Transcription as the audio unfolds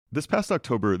This past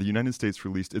October, the United States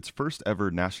released its first ever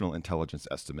national intelligence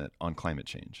estimate on climate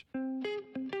change.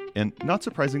 And not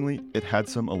surprisingly, it had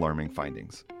some alarming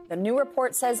findings. The new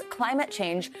report says climate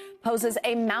change poses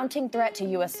a mounting threat to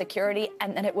U.S. security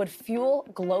and that it would fuel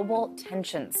global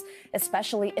tensions,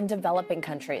 especially in developing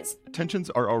countries. Tensions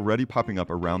are already popping up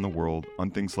around the world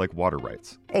on things like water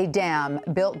rights. A dam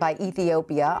built by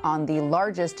Ethiopia on the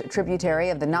largest tributary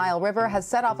of the Nile River has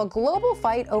set off a global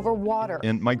fight over water.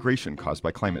 And migration caused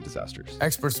by climate disasters.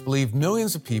 Experts believe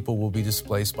millions of people will be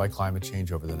displaced by climate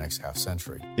change over the next half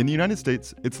century. In the United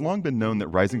States, it's long been known that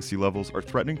rising sea levels are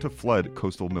threatening to flood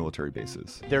coastal military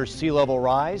bases. There's sea level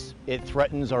rise. It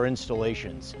threatens our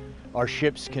installations. Our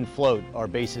ships can float, our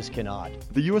bases cannot.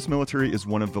 The U.S. military is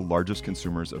one of the largest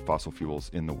consumers of fossil fuels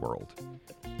in the world.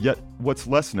 Yet, what's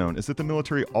less known is that the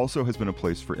military also has been a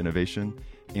place for innovation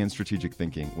and strategic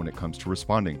thinking when it comes to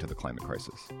responding to the climate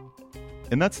crisis.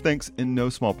 And that's thanks in no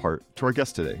small part to our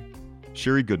guest today,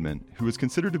 Sherry Goodman, who is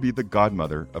considered to be the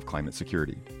godmother of climate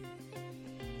security.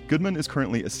 Goodman is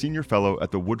currently a senior fellow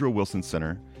at the Woodrow Wilson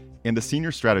Center and a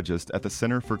senior strategist at the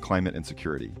Center for Climate and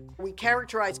Security. We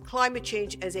characterize climate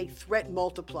change as a threat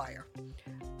multiplier,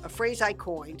 a phrase I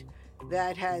coined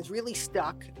that has really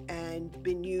stuck and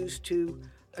been used to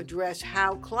address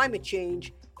how climate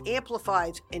change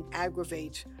amplifies and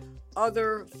aggravates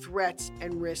other threats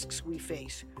and risks we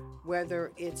face,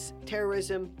 whether it's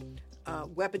terrorism,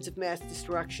 weapons of mass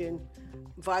destruction,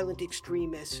 violent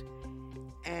extremists,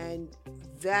 and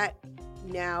that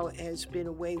now has been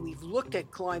a way we've looked at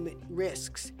climate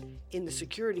risks in the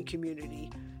security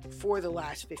community for the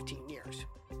last 15 years.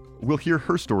 We'll hear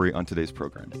her story on today's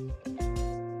program.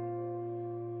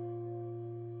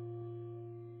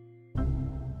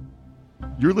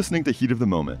 You're listening to Heat of the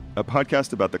Moment, a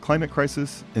podcast about the climate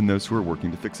crisis and those who are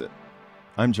working to fix it.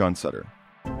 I'm John Sutter.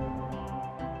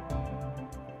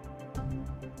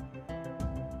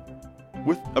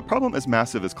 With a problem as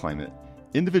massive as climate,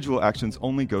 individual actions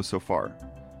only go so far.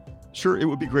 Sure, it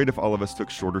would be great if all of us took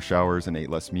shorter showers and ate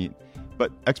less meat,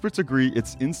 but experts agree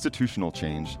it's institutional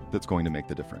change that's going to make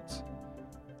the difference.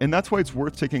 And that's why it's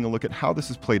worth taking a look at how this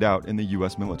is played out in the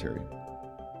U.S. military.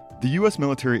 The U.S.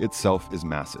 military itself is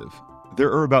massive.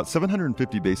 There are about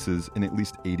 750 bases in at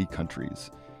least 80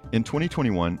 countries. In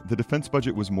 2021, the defense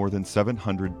budget was more than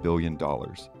 $700 billion.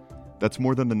 That's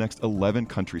more than the next 11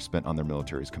 countries spent on their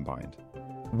militaries combined.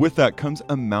 With that comes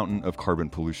a mountain of carbon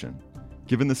pollution.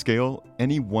 Given the scale,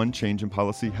 any one change in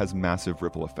policy has massive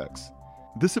ripple effects.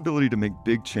 This ability to make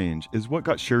big change is what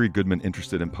got Sherry Goodman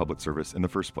interested in public service in the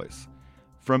first place.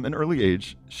 From an early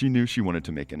age, she knew she wanted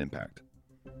to make an impact.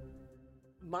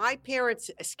 My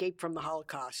parents escaped from the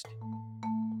Holocaust.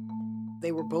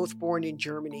 They were both born in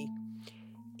Germany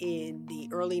in the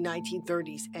early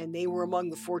 1930s, and they were among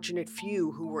the fortunate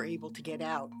few who were able to get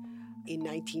out in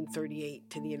 1938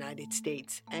 to the United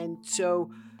States. And so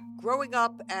growing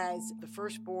up as the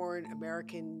firstborn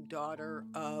American daughter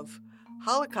of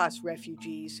Holocaust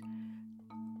refugees,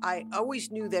 I always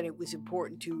knew that it was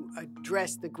important to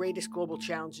address the greatest global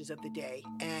challenges of the day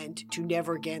and to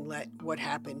never again let what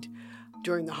happened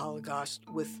during the Holocaust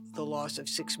with the loss of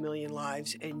 6 million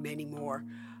lives and many more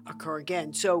occur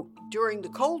again. So during the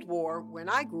Cold War, when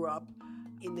I grew up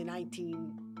in the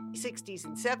 1960s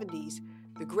and 70s,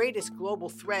 the greatest global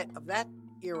threat of that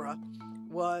era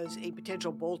was a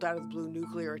potential bolt-out-of-the-blue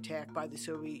nuclear attack by the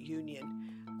Soviet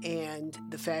Union and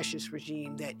the fascist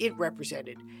regime that it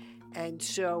represented. And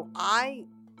so I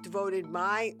devoted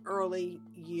my early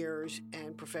years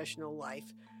and professional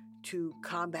life to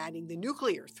combating the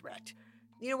nuclear threat.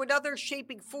 You know, another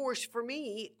shaping force for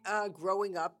me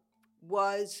growing up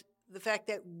was the fact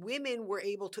that women were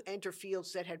able to enter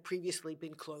fields that had previously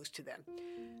been closed to them.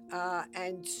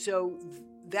 And so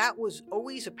that was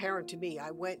always apparent to me.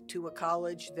 I went to a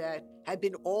college that had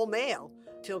been all male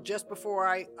till just before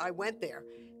I went there.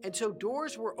 And so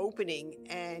doors were opening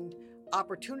and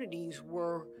opportunities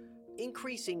were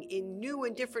increasing in new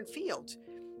and different fields.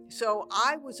 So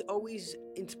I was always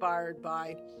inspired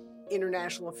by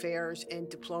international affairs and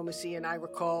diplomacy, and I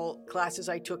recall classes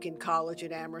I took in college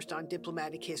at Amherst on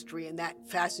diplomatic history, and that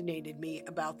fascinated me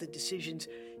about the decisions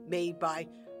made by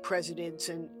presidents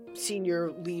and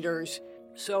senior leaders.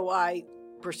 So I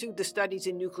pursued the studies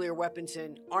in nuclear weapons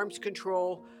and arms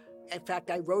control. In fact,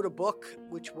 I wrote a book,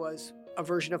 which was a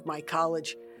version of my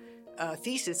college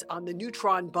thesis on the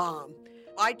neutron bomb.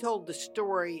 I told the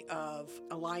story of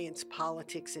alliance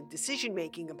politics and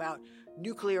decision-making about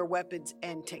nuclear weapons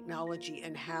and technology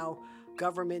and how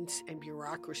governments and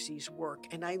bureaucracies work.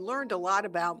 And I learned a lot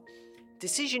about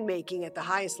decision-making at the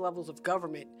highest levels of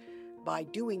government by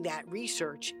doing that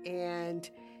research. And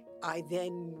I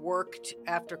then worked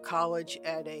after college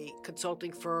at a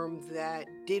consulting firm that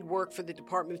did work for the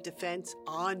Department of Defense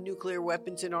on nuclear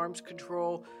weapons and arms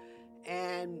control,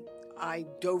 and I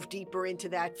dove deeper into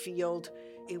that field.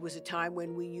 It was a time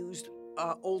when we used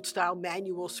old-style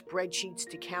manual spreadsheets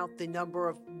to count the number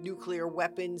of nuclear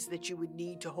weapons that you would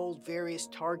need to hold various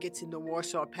targets in the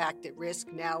Warsaw Pact at risk,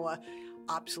 now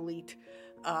obsolete,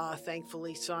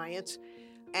 thankfully, science.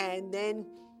 And then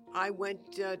I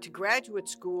went to graduate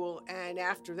school, and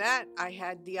after that, I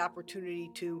had the opportunity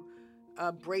to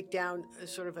break down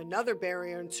sort of another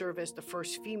barrier and serve as the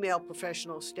first female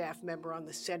professional staff member on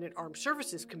the Senate Armed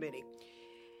Services Committee.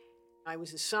 I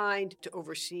was assigned to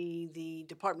oversee the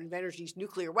Department of Energy's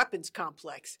nuclear weapons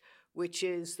complex, which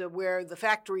is where the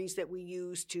factories that we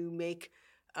use to make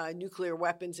nuclear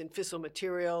weapons and fissile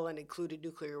material, and included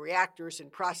nuclear reactors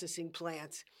and processing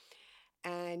plants.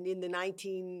 And in the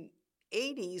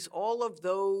 1980s, all of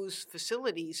those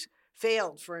facilities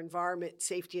failed for environment,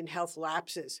 safety, and health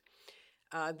lapses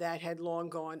that had long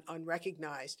gone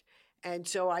unrecognized. And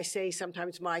so I say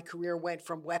sometimes my career went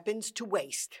from weapons to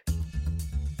waste.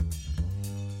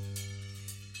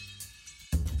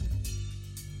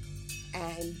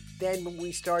 And then when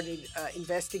we started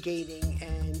investigating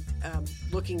and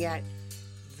looking at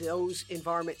those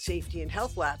environment, safety, and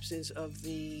health lapses of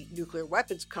the nuclear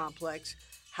weapons complex,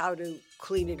 how to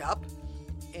clean it up.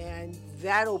 And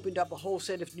that opened up a whole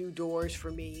set of new doors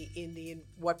for me in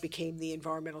what became the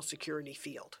environmental security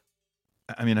field.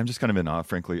 I mean, I'm just kind of in awe,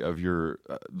 frankly, of your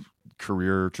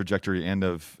career trajectory and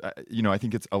of, I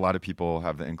think it's a lot of people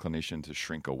have the inclination to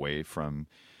shrink away from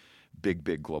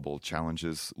big global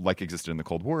challenges like existed in the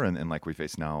Cold War and like we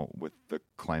face now with the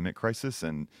climate crisis.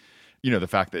 And, the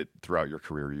fact that throughout your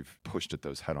career you've pushed at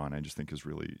those head on, I just think is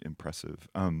really impressive.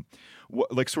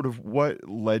 What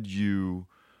led you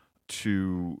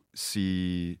to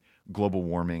see global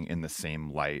warming in the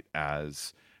same light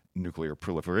as nuclear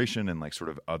proliferation and like sort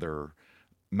of other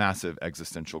massive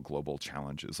existential global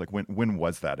challenges? Like when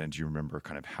was that? And do you remember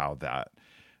kind of how that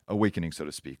awakening, so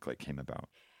to speak, like came about?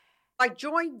 I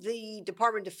joined the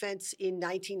Department of Defense in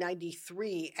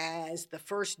 1993 as the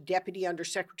first Deputy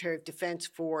Undersecretary of Defense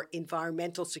for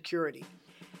Environmental Security.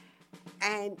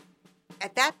 And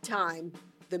at that time,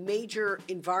 the major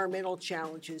environmental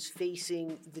challenges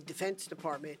facing the Defense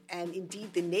Department and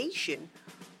indeed the nation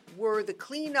were the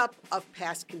cleanup of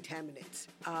past contaminants,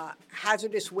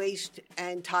 hazardous waste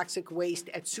and toxic waste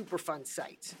at Superfund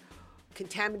sites,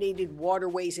 contaminated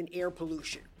waterways and air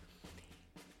pollution.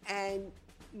 And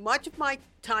much of my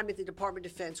time at the Department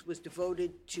of Defense was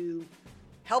devoted to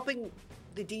helping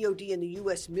the DoD and the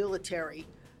U.S. military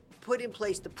put in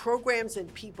place the programs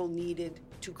and people needed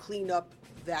to clean up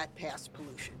that past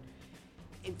pollution.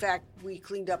 In fact, we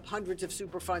cleaned up hundreds of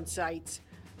Superfund sites,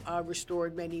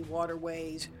 restored many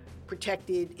waterways,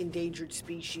 protected endangered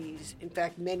species. In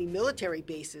fact, many military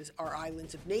bases are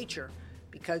islands of nature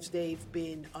because they've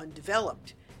been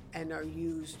undeveloped and are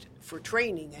used for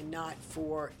training and not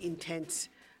for intense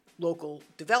local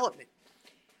development.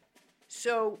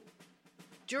 So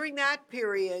during that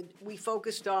period, we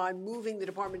focused on moving the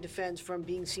Department of Defense from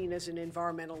being seen as an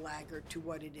environmental laggard to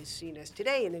what it is seen as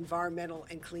today, an environmental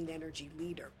and clean energy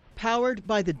leader. Powered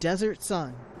by the desert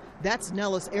sun. That's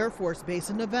Nellis Air Force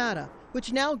Base in Nevada,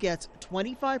 which now gets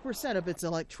 25% of its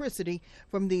electricity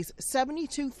from these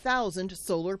 72,000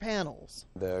 solar panels.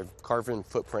 The carbon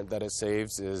footprint that it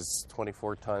saves is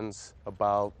 24 tons,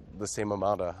 about the same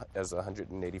amount as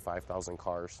 185,000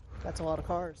 cars. That's a lot of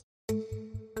cars.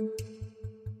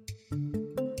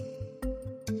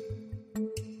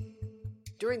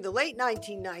 During the late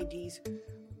 1990s,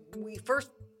 we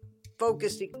first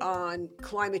focused on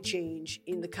climate change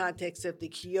in the context of the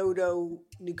Kyoto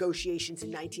negotiations in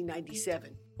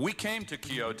 1997. We came to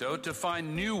Kyoto to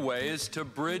find new ways to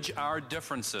bridge our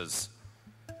differences.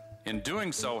 In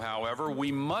doing so, however,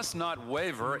 we must not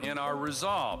waver in our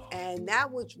resolve. And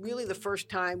that was really the first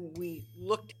time we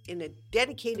looked in a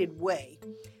dedicated way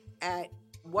at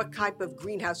what type of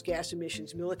greenhouse gas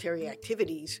emissions military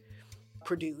activities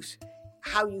produce,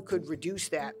 how you could reduce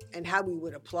that, and how we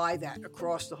would apply that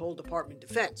across the whole Department of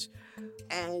Defense.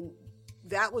 And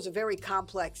that was a very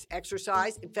complex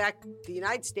exercise. In fact, the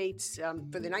United States, for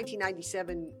the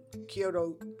 1997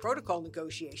 Kyoto Protocol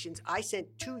negotiations, I sent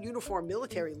 2 uniformed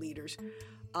military leaders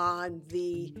on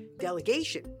the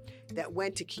delegation that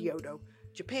went to Kyoto,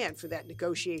 Japan, for that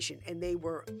negotiation. And they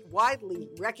were widely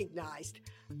recognized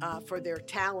for their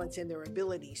talents and their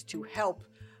abilities to help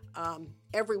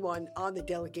everyone on the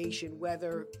delegation,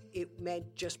 whether it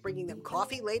meant just bringing them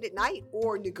coffee late at night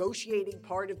or negotiating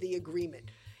part of the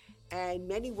agreement. And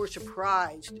many were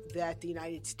surprised that the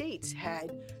United States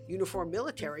had uniformed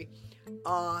military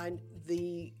on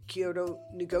the Kyoto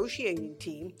negotiating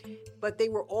team, but they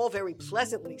were all very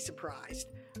pleasantly surprised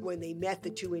when they met the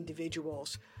two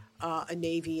individuals, a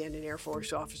Navy and an Air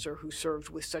Force officer who served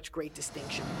with such great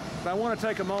distinction. I want to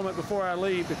take a moment before I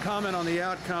leave to comment on the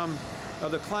outcome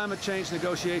of the climate change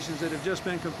negotiations that have just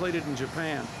been completed in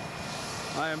Japan.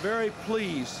 I am very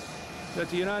pleased that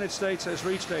the United States has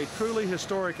reached a truly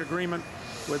historic agreement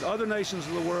with other nations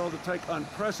of the world to take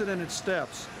unprecedented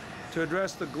steps to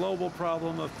address the global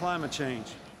problem of climate change.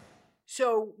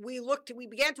 So we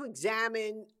began to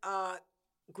examine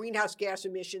greenhouse gas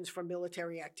emissions from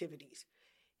military activities.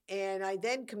 And I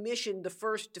then commissioned the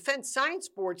first Defense Science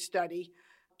Board study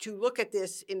to look at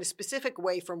this in a specific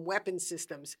way from weapons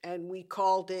systems. And we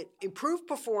called it Improved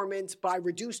Performance by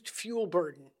Reduced Fuel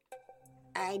Burden.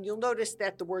 And you'll notice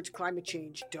that the words climate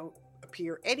change don't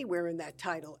appear anywhere in that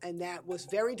title. And that was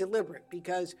very deliberate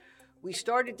because we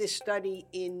started this study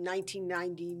in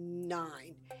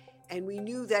 1999. And we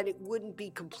knew that it wouldn't be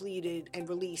completed and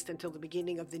released until the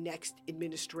beginning of the next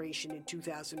administration in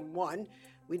 2001.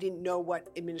 We didn't know what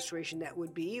administration that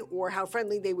would be or how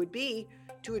friendly they would be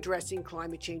to addressing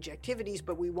climate change activities,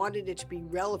 but we wanted it to be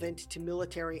relevant to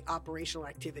military operational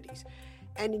activities.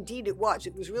 And indeed it was.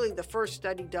 It was really the first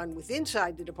study done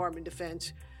inside the Department of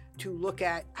Defense to look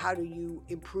at how do you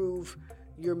improve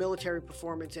your military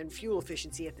performance and fuel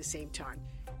efficiency at the same time.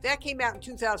 That came out in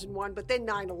 2001, but then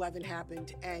 9/11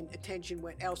 happened and attention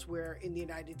went elsewhere in the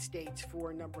United States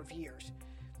for a number of years.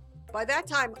 By that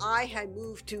time, I had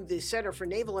moved to the Center for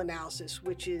Naval Analysis,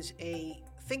 which is a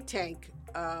think tank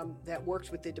that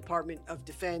works with the Department of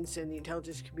Defense and the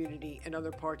intelligence community and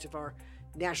other parts of our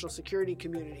national security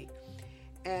community.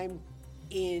 And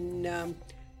in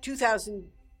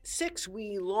 2006,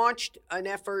 we launched an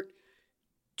effort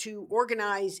to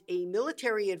organize a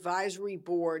military advisory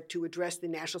board to address the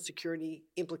national security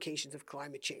implications of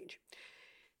climate change.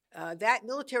 That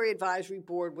military advisory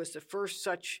board was the first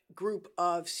such group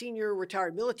of senior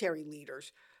retired military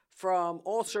leaders from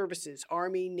all services,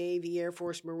 Army, Navy, Air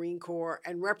Force, Marine Corps,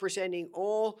 and representing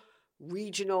all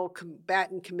regional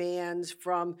combatant commands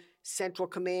from Central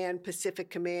Command, Pacific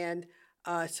Command,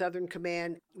 Southern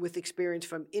Command, with experience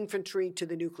from infantry to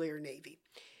the nuclear Navy.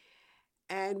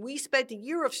 And we spent a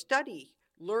year of study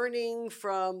learning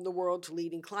from the world's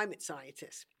leading climate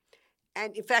scientists.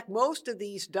 And in fact, most of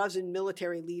these dozen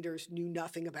military leaders knew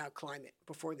nothing about climate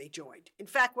before they joined. In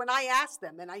fact, when I asked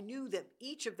them, and I knew them,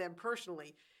 each of them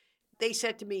personally, they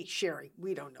said to me, Sherry,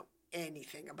 we don't know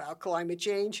anything about climate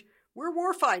change. We're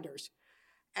warfighters.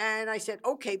 And I said,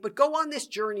 okay, but go on this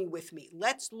journey with me.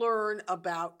 Let's learn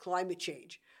about climate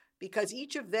change. Because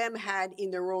each of them had,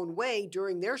 in their own way,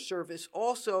 during their service,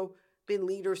 also been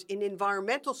leaders in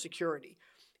environmental security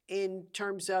in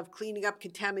terms of cleaning up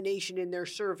contamination in their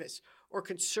service or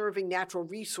conserving natural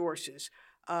resources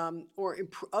or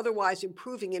otherwise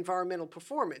improving environmental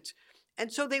performance.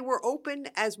 And so they were open,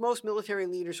 as most military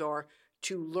leaders are,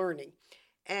 to learning.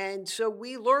 And so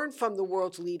we learned from the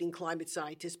world's leading climate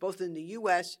scientists, both in the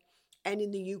U.S. and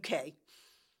in the U.K.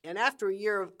 And after a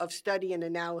year of study and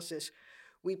analysis,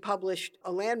 we published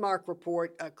a landmark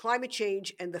report, Climate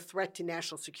Change and the Threat to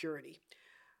National Security,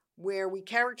 where we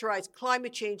characterized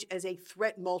climate change as a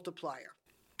threat multiplier.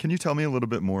 Can you tell me a little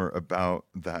bit more about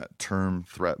that term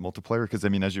threat multiplier? Because, I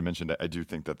mean, as you mentioned, I do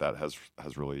think that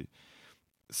has really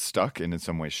stuck and in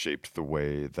some ways shaped the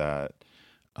way that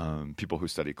people who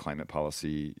study climate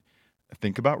policy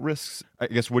think about risks. I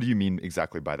guess, what do you mean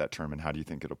exactly by that term, and how do you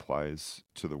think it applies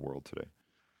to the world today?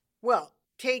 Well,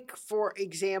 take, for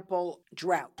example,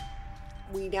 drought.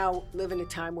 We now live in a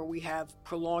time where we have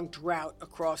prolonged drought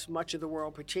across much of the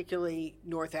world, particularly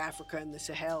North Africa and the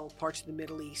Sahel, parts of the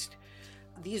Middle East.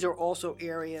 These are also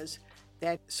areas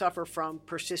that suffer from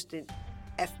persistent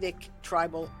ethnic,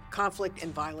 tribal conflict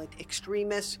and violent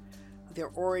extremists. There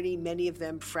are already many of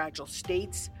them fragile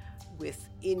states with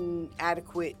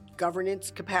inadequate governance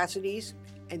capacities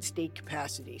and state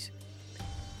capacities.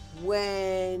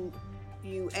 When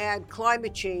you add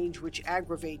climate change, which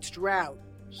aggravates drought,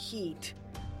 heat,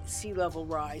 sea level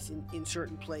rise in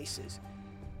certain places,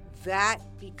 that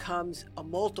becomes a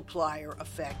multiplier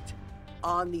effect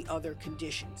on the other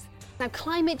conditions. Now,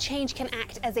 climate change can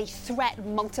act as a threat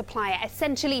multiplier,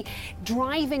 essentially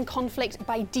driving conflict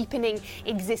by deepening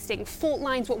existing fault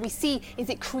lines. What we see is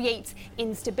it creates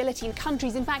instability in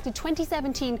countries. In fact, a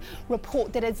 2017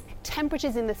 report that as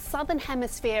temperatures in the southern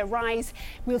hemisphere rise,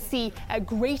 we'll see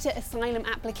greater asylum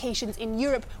applications in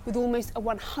Europe with almost a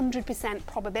 100%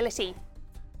 probability.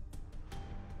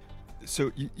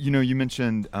 So, you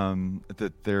mentioned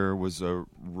that there was a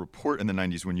report in the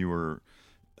 90s when you were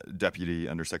Deputy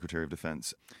Undersecretary of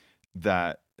Defense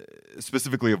that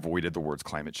specifically avoided the words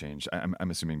climate change.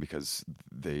 I'm assuming because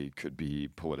they could be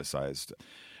politicized.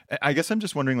 I guess I'm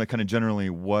just wondering, like, kind of generally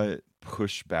what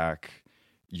pushback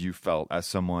you felt as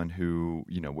someone who,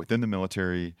 within the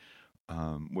military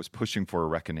was pushing for a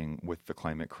reckoning with the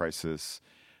climate crisis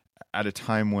at a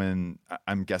time when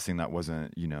I'm guessing that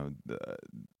wasn't,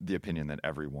 the opinion that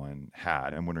everyone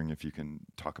had. I'm wondering if you can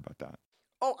talk about that.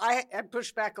 Oh, I had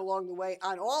pushed back along the way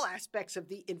on all aspects of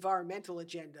the environmental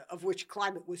agenda, of which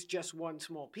climate was just one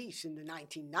small piece in the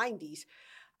 1990s.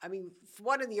 I mean,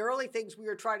 one of the early things we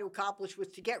were trying to accomplish was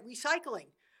to get recycling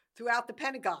throughout the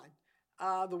Pentagon,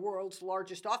 the world's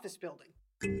largest office building.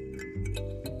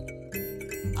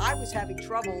 I was having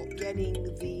trouble getting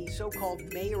the so-called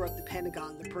mayor of the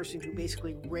Pentagon, the person who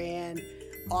basically ran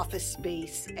office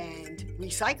space and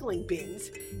recycling bins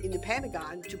in the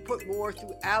Pentagon, to put more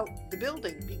throughout the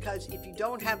building, because if you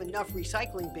don't have enough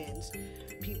recycling bins,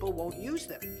 people won't use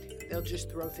them. They'll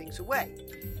just throw things away.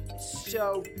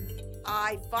 So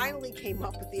I finally came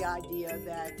up with the idea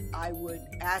that I would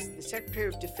ask the Secretary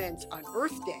of Defense on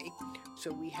Earth Day.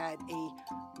 So we had a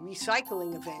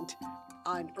recycling event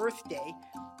on Earth Day,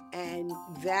 and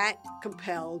that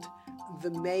compelled the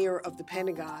mayor of the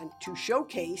Pentagon to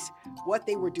showcase what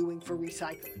they were doing for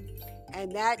recycling.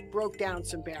 And that broke down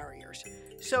some barriers.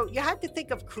 So you had to think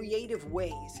of creative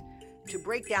ways to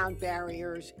break down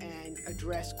barriers and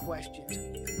address questions.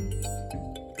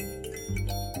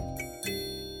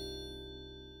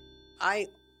 I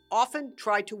often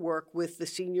tried to work with the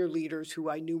senior leaders who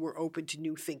I knew were open to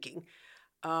new thinking.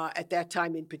 At that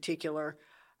time in particular,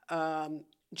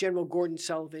 General Gordon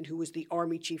Sullivan, who was the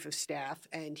Army Chief of Staff,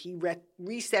 and he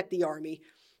reset the Army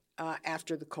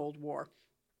after the Cold War.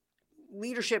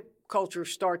 Leadership culture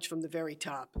starts from the very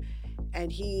top,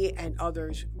 and he and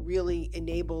others really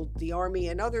enabled the Army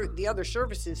and the other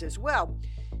services as well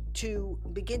to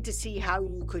begin to see how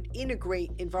you could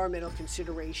integrate environmental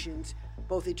considerations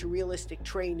both into realistic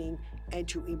training and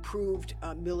to improved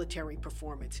military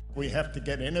performance. We have to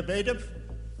get innovative,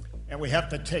 and we have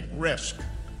to take risk.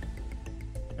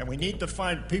 And we need to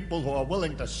find people who are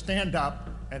willing to stand up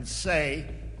and say,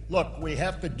 look, we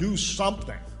have to do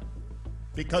something.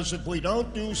 Because if we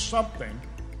don't do something,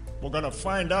 we're going to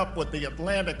find up with the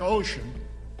Atlantic Ocean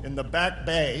in the Back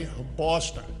Bay of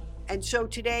Boston. And so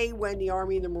today, when the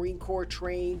Army and the Marine Corps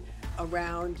train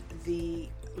around the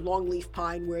longleaf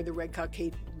pine where the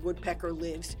red-cockaded woodpecker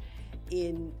lives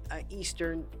in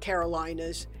eastern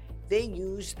Carolinas, they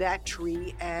use that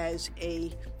tree as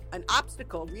an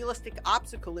obstacle, realistic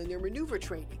obstacle in their maneuver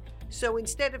training. So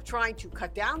instead of trying to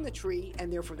cut down the tree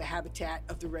and therefore the habitat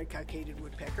of the red-cockaded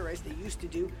woodpecker, as they used to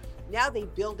do, now they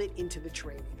build it into the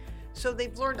training. So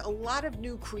they've learned a lot of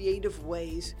new creative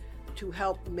ways to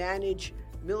help manage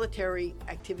military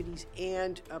activities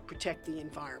and protect the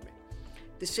environment.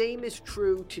 The same is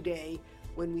true today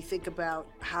when we think about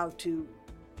how to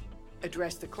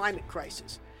address the climate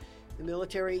crisis. The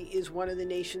military is one of the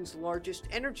nation's largest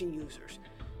energy users.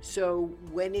 So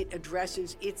when it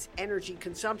addresses its energy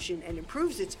consumption and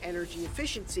improves its energy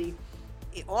efficiency,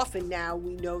 often now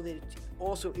we know that it's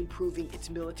also improving its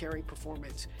military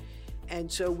performance.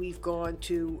 And so we've gone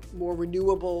to more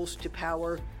renewables to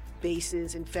power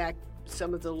bases. In fact,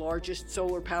 some of the largest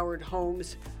solar-powered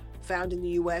homes found in the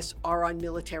U.S. are on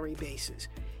military bases.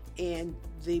 And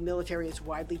the military has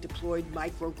widely deployed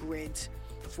microgrids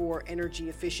for energy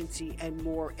efficiency and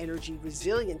more energy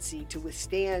resiliency to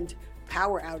withstand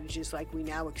power outages like we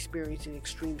now experience in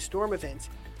extreme storm events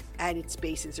at its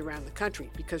bases around the country.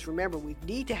 Because remember, we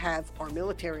need to have our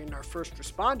military and our first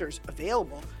responders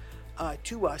available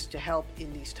to us to help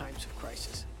in these times of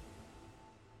crisis.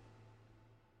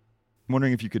 I'm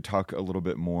wondering if you could talk a little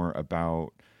bit more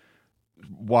about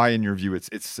why, in your view,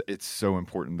 it's so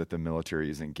important that the military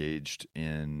is engaged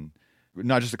in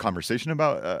not just a conversation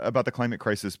about the climate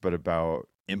crisis, but about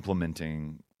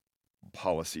implementing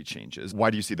policy changes. Why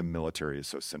do you see the military as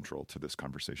so central to this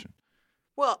conversation?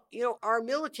 Well, our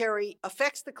military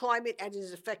affects the climate and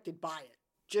is affected by it,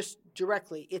 just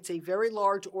directly. It's a very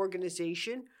large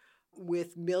organization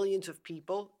with millions of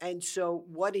people, and so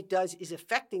what it does is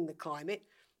affecting the climate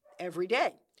every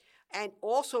day. And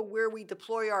also where we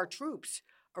deploy our troops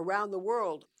around the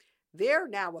world, they're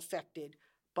now affected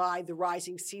by the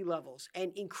rising sea levels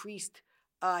and increased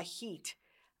heat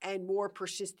and more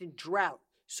persistent drought.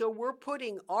 So we're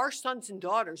putting our sons and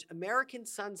daughters, American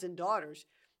sons and daughters,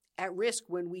 at risk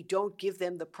when we don't give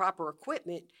them the proper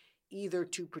equipment, either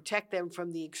to protect them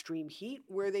from the extreme heat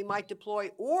where they might deploy,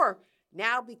 or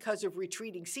now because of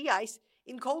retreating sea ice,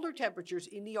 in colder temperatures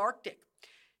in the Arctic.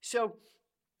 So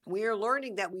we are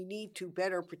learning that we need to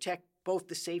better protect both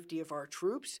the safety of our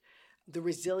troops, the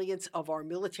resilience of our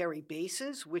military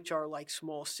bases, which are like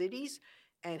small cities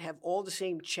and have all the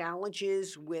same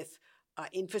challenges with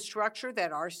infrastructure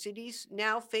that our cities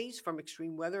now face, from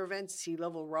extreme weather events, sea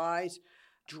level rise,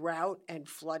 drought, and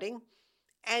flooding.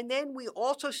 And then we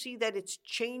also see that it's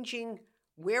changing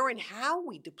where and how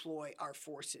we deploy our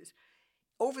forces.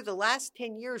 Over the last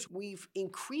 10 years, we've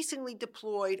increasingly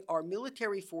deployed our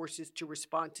military forces to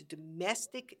respond to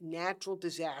domestic natural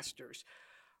disasters,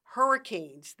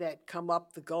 hurricanes that come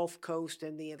up the Gulf Coast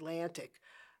and the Atlantic,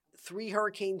 3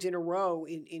 hurricanes in a row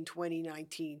in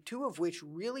 2019, 2 of which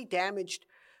really damaged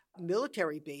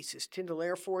military bases. Tyndall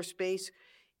Air Force Base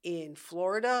in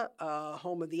Florida,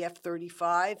 home of the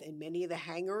F-35, and many of the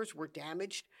hangars were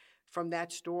damaged from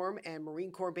that storm, and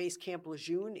Marine Corps Base Camp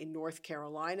Lejeune in North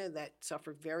Carolina that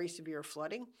suffered very severe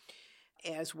flooding,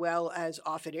 as well as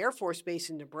Offutt Air Force Base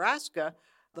in Nebraska,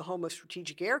 the home of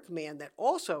Strategic Air Command, that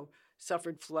also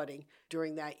suffered flooding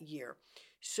during that year.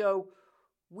 So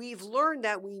we've learned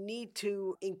that we need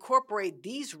to incorporate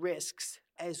these risks,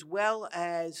 as well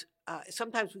as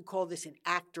sometimes we call this an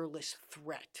actorless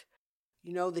threat.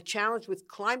 You know, the challenge with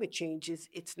climate change is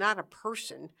it's not a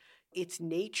person, it's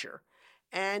nature.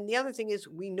 And the other thing is,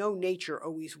 we know nature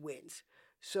always wins.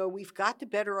 So we've got to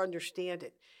better understand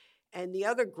it. And the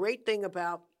other great thing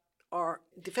about our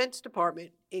Defense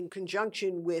Department, in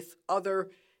conjunction with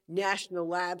other national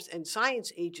labs and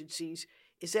science agencies,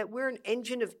 is that we're an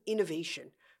engine of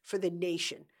innovation for the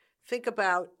nation. Think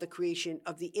about the creation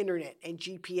of the internet and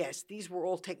GPS. These were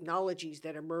all technologies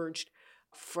that emerged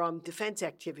from defense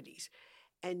activities.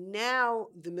 And now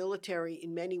the military,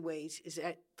 in many ways, is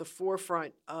at the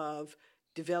forefront of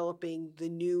developing the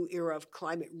new era of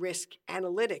climate risk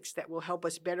analytics that will help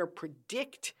us better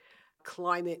predict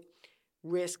climate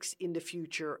risks in the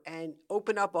future and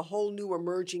open up a whole new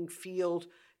emerging field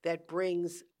that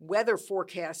brings weather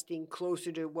forecasting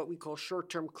closer to what we call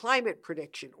short-term climate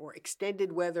prediction, or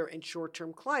extended weather and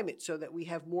short-term climate, so that we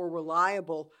have more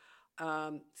reliable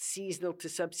seasonal to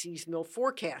subseasonal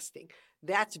forecasting.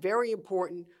 That's very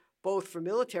important both for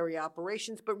military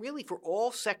operations, but really for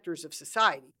all sectors of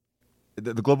society.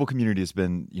 The global community has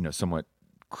been, somewhat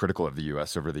critical of the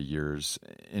U.S. over the years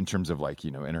in terms of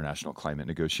international climate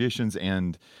negotiations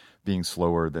and being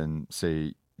slower than,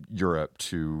 say, Europe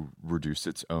to reduce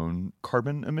its own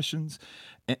carbon emissions.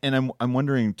 And I'm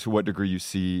wondering to what degree you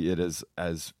see it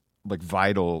as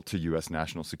vital to U.S.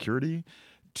 national security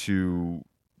to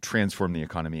transform the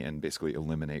economy and basically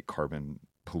eliminate carbon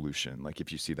pollution.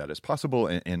 If you see that as possible,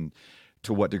 and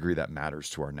to what degree that matters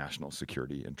to our national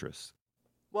security interests.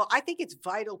 Well, I think it's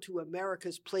vital to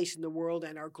America's place in the world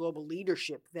and our global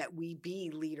leadership that we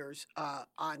be leaders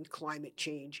on climate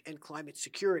change and climate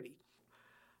security.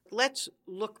 Let's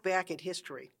look back at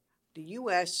history. The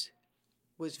U.S.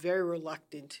 was very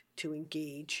reluctant to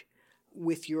engage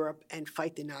with Europe and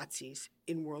fight the Nazis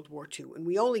in World War II. And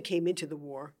we only came into the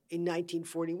war in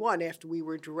 1941 after we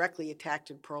were directly attacked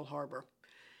in Pearl Harbor.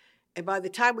 And by the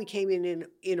time we came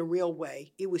in a real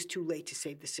way, it was too late to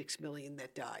save the 6 million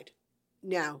that died.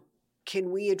 Now,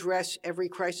 can we address every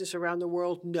crisis around the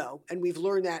world? No. And we've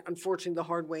learned that, unfortunately, the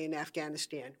hard way in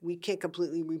Afghanistan. We can't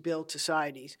completely rebuild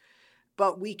societies,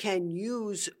 but we can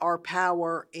use our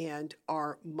power and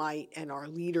our might and our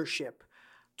leadership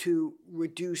to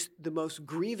reduce the most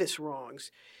grievous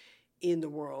wrongs in the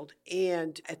world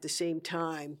and at the same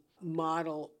time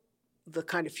model the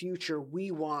kind of future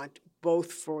we want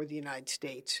both for the United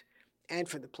States and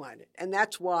for the planet. And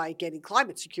that's why getting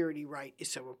climate security right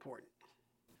is so important.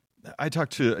 I talk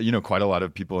to, quite a lot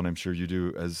of people, and I'm sure you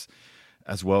do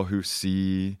as well, who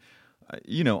see,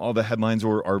 all the headlines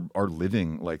or are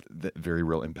living the very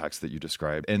real impacts that you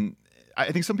described. And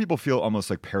I think some people feel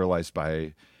almost paralyzed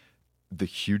by the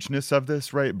hugeness of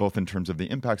this, right? Both in terms of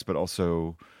the impacts, but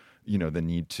also, the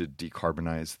need to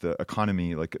decarbonize the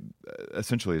economy,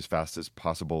 essentially as fast as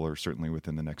possible, or certainly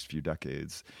within the next few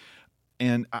decades.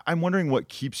 And I'm wondering what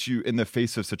keeps you, in the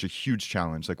face of such a huge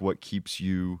challenge, what keeps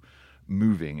you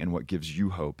moving and what gives you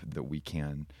hope that we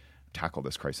can tackle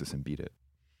this crisis and beat it?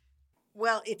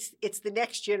 Well, it's the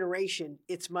next generation.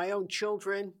 It's my own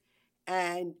children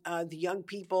and the young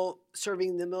people serving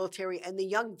in the military and the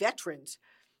young veterans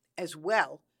as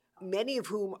well, many of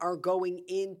whom are going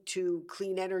into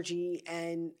clean energy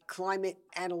and climate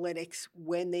analytics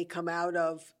when they come out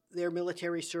of their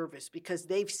military service, because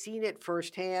they've seen it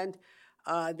firsthand.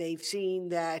 They've seen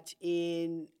that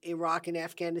in Iraq and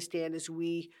Afghanistan, as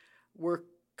we were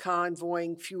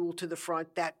convoying fuel to the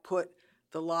front, that put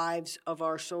the lives of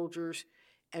our soldiers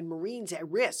and Marines at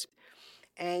risk.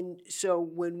 And so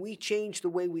when we change the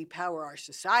way we power our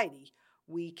society,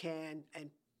 we can, and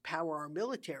power our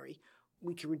military,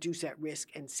 we can reduce that risk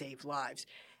and save lives.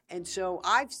 And so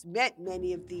I've met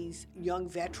many of these young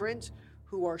veterans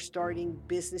who are starting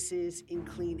businesses in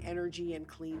clean energy and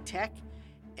clean tech,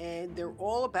 and they're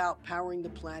all about powering the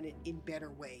planet in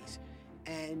better ways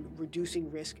and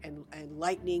reducing risk and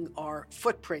lightening our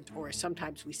footprint, or as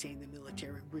sometimes we say in the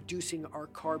military, reducing our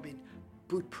carbon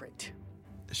bootprint.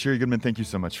 Sherry Goodman, thank you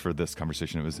so much for this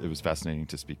conversation. It was fascinating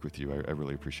to speak with you. I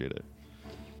really appreciate it.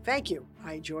 Thank you.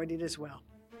 I enjoyed it as well.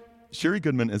 Sherry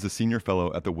Goodman is a senior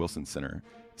fellow at the Wilson Center,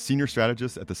 senior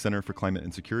strategist at the Center for Climate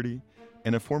and Security,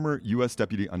 and a former U.S.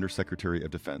 Deputy Undersecretary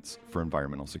of Defense for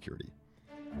Environmental Security.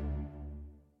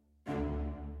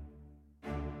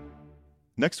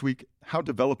 Next week, how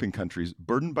developing countries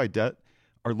burdened by debt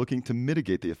are looking to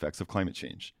mitigate the effects of climate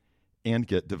change and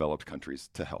get developed countries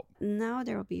to help. Now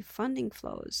there will be funding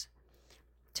flows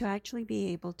to actually be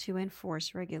able to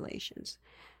enforce regulations,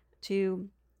 to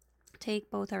take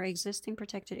both our existing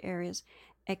protected areas,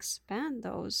 expand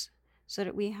those so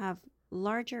that we have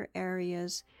larger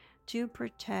areas to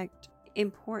protect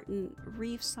important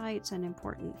reef sites and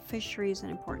important fisheries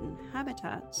and important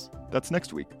habitats. That's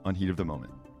next week on Heat of the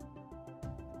Moment.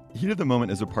 Heat of the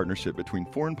Moment is a partnership between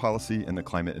Foreign Policy and the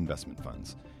Climate Investment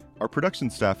Funds. Our production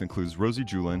staff includes Rosie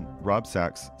Julin, Rob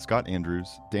Sachs, Scott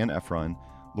Andrews, Dan Efron,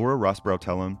 Laura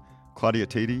Rossbrow-Tellem, Claudia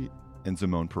Tatey, and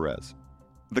Zimone Perez.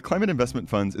 The Climate Investment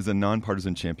Funds is a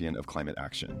nonpartisan champion of climate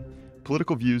action.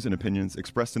 Political views and opinions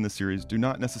expressed in this series do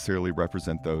not necessarily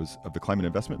represent those of the Climate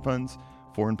Investment Funds,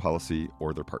 Foreign Policy,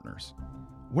 or their partners.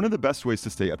 One of the best ways to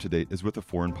stay up to date is with a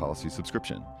Foreign Policy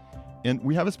subscription. And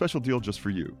we have a special deal just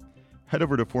for you. Head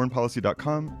over to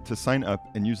foreignpolicy.com to sign up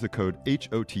and use the code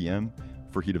HOTM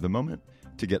for Heat of the Moment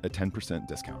to get a 10%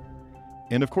 discount.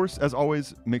 And of course, as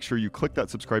always, make sure you click that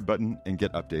subscribe button and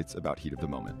get updates about Heat of the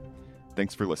Moment.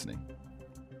 Thanks for listening.